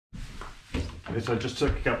Okay, so I just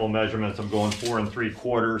took a couple of measurements. I'm going 4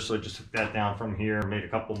 3/4, so I just took that down from here, made a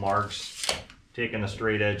couple marks, taking a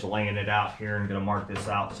straight edge, laying it out here, and gonna mark this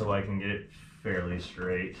out so I can get it fairly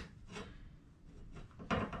straight.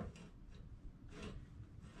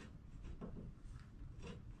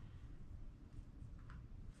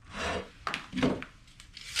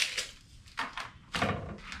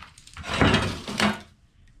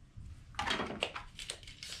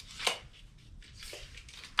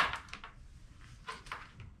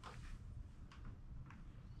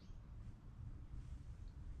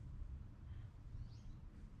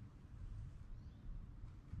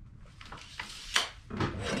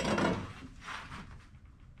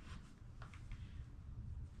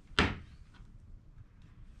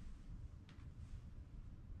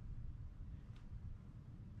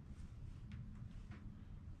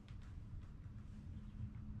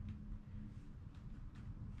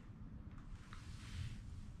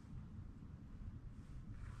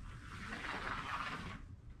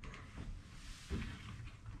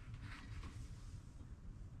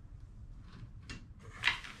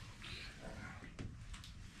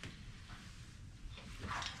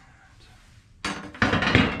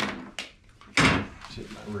 Take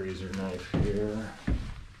my razor knife here.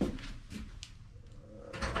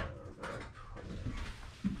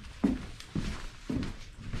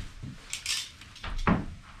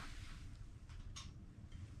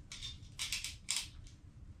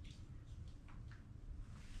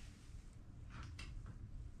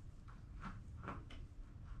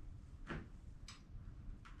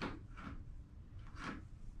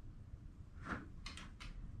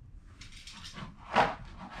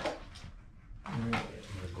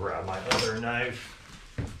 Grab my other knife.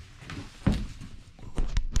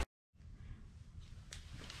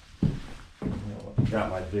 Got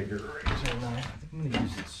my bigger razor knife. I think I'm going to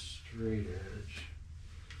use it straight edge.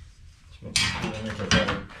 Which makes it make a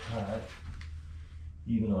better cut,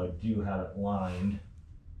 even though I do have it lined.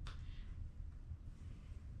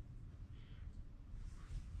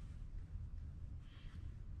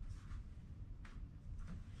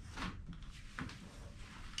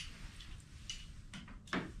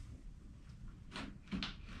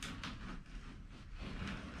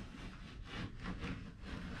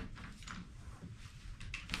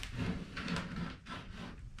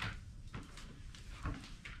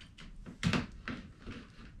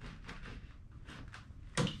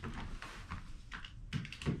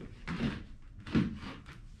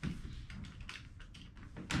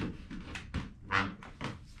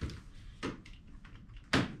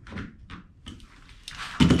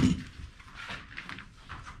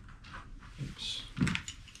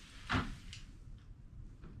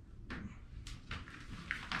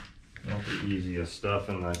 Not the easiest stuff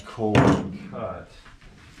in the cold cut.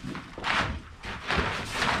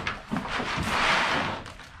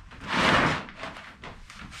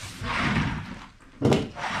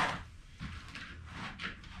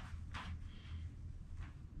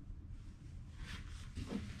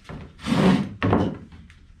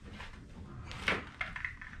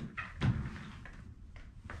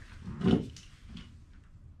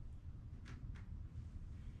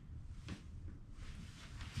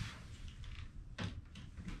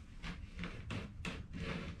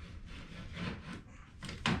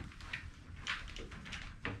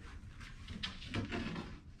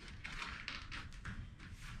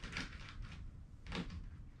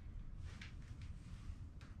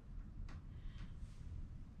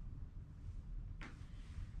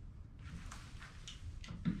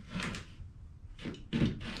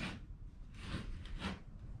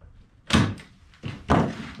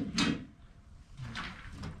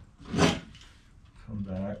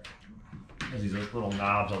 Back. There's these little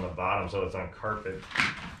knobs on the bottom, so it's on carpet.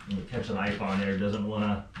 When you catch a knife on there, it doesn't want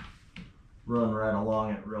to run right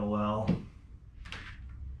along it real well.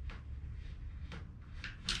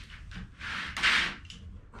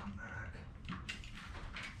 Come back.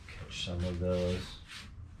 Catch some of those.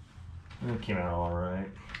 It came out all right.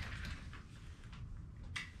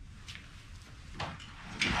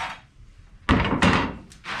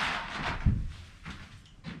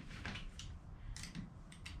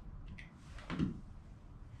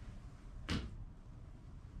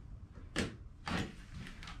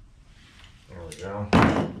 Go.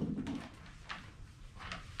 Come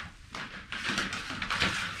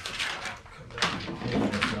back and clean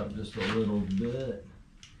this up just a little bit.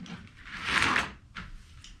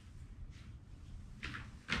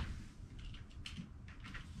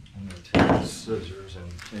 I'm going to take the scissors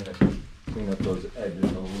and clean up those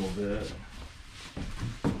edges a little bit.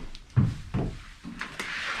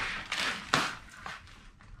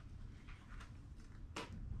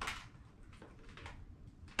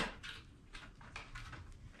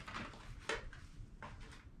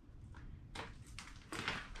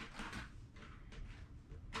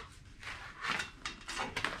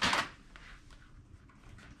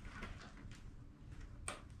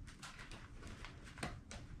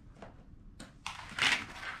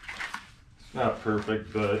 Not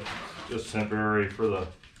perfect, but just temporary for the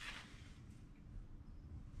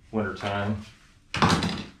winter time.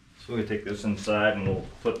 So we take this inside and we'll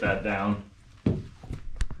put that down.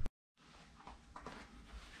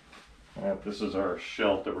 This is our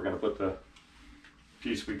shelf that we're going to put the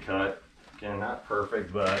piece we cut. Again, not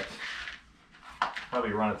perfect, but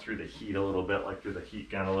probably run it through the heat a little bit, like through the heat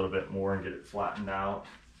gun a little bit more and get it flattened out.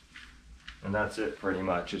 And that's it pretty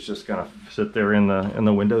much. It's just gonna sit there in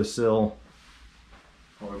the windowsill.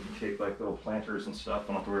 Or we can take like little planters and stuff.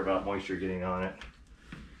 Don't have to worry about moisture getting on it.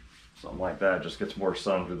 Something like that. Just gets more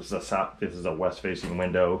sun. This is a south. This is a west-facing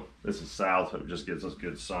window. This is south, so it just gives us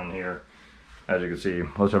good sun here. As you can see,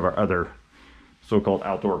 most of our other so-called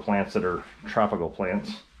outdoor plants that are tropical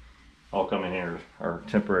plants all come in here. Our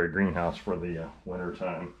temporary greenhouse for the winter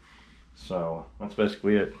time. So that's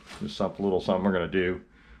basically it. Just a little something we're gonna do.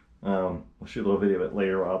 We'll shoot a little video of it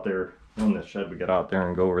later out there in the shed. We get out there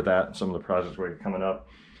and go over that and some of the projects we got coming up.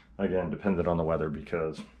 Again, dependent on the weather,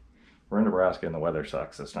 because we're in Nebraska and the weather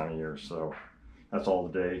sucks this time of year. So that's all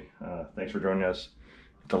today. Thanks for joining us.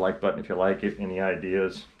 Hit the like button if you like it. Any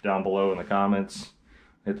ideas down below in the comments.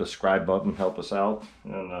 Hit the subscribe button, help us out.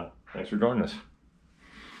 And thanks for joining us.